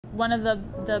one of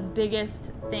the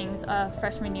biggest things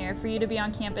freshman year, for you to be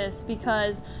on campus,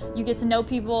 because you get to know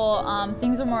people,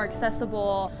 things are more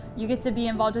accessible, you get to be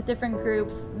involved with different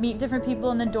groups, meet different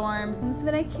people in the dorms. So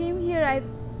when I came here,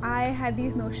 I had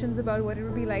these notions about what it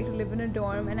would be like to live in a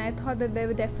dorm, and I thought that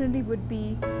there definitely would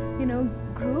be, you know,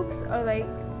 groups or like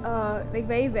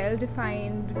very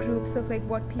well-defined groups of like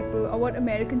what people or what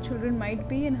American children might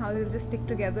be and how they'll just stick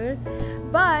together.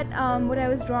 But what I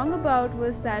was wrong about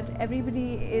was that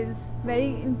everybody is very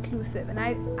inclusive, and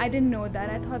I didn't know that.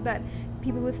 I thought that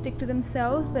people would stick to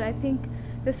themselves, but I think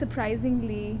they're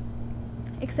surprisingly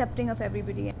accepting of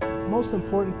everybody. Most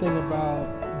important thing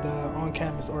about the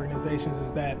on-campus organizations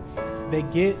is that they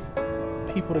get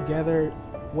people together,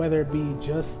 whether it be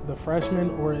just the freshmen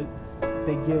or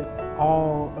they get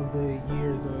all of the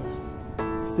years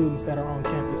of students that are on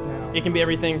campus now. It can be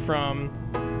everything from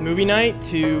movie night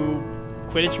to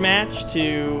Quidditch match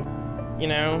to, you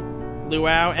know,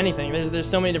 luau, anything. There's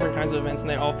so many different kinds of events, and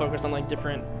they all focus on like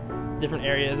different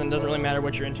areas, and it doesn't really matter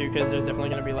what you're into, because there's definitely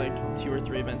going to be like 2 or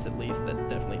 3 events at least that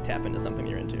definitely tap into something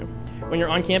you're into. When you're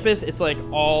on campus, it's like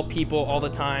all people all the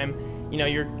time. You know,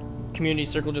 your community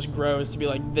circle just grows to be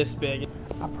like this big.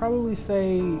 I'd probably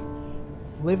say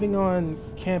living on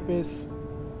campus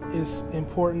is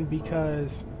important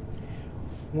because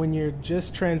when you're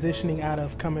just transitioning out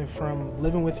of coming from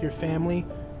living with your family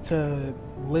to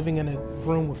living in a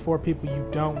room with 4 people you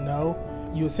don't know,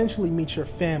 you essentially meet your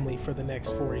family for the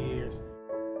next 4 years.